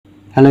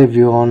Hello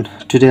everyone,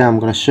 today I'm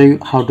going to show you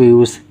how to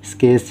use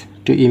sketch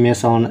to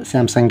image on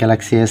Samsung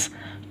Galaxy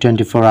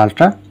S24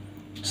 Ultra.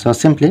 So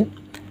simply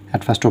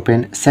at first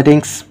open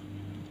settings.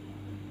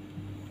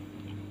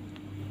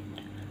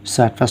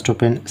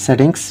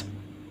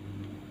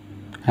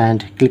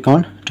 And click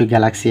on to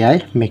Galaxy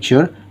Eye. Make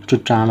sure to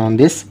turn on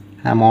this.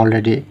 I'm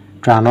already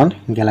turned on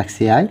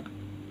Galaxy Eye.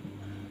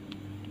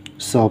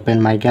 So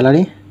open my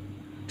gallery,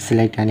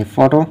 select any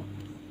photo.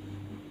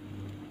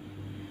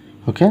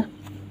 Okay,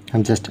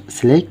 and just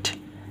select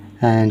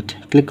and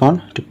click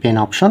on to pen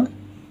option.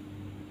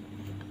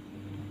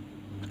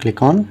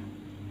 Click on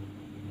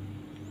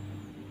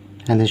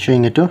and then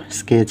showing it to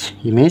sketch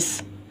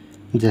image.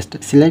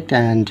 Just select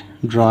and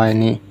draw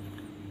any,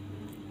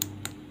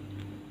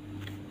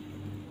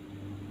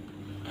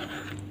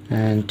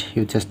 and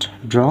you just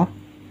draw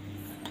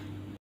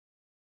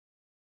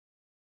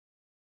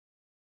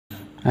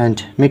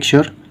and make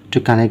sure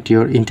to connect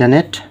your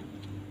internet.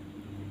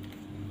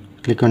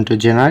 Click on to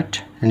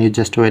generate and you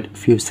just wait a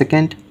few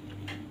seconds,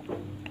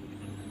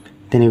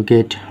 then you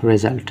get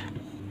result.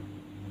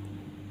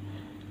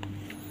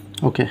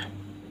 Okay,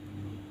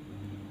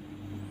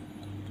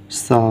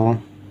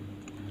 so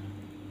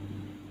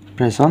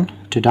press on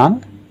to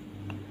done,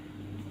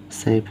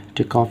 save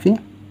to copy,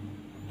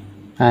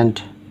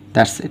 and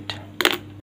that's it.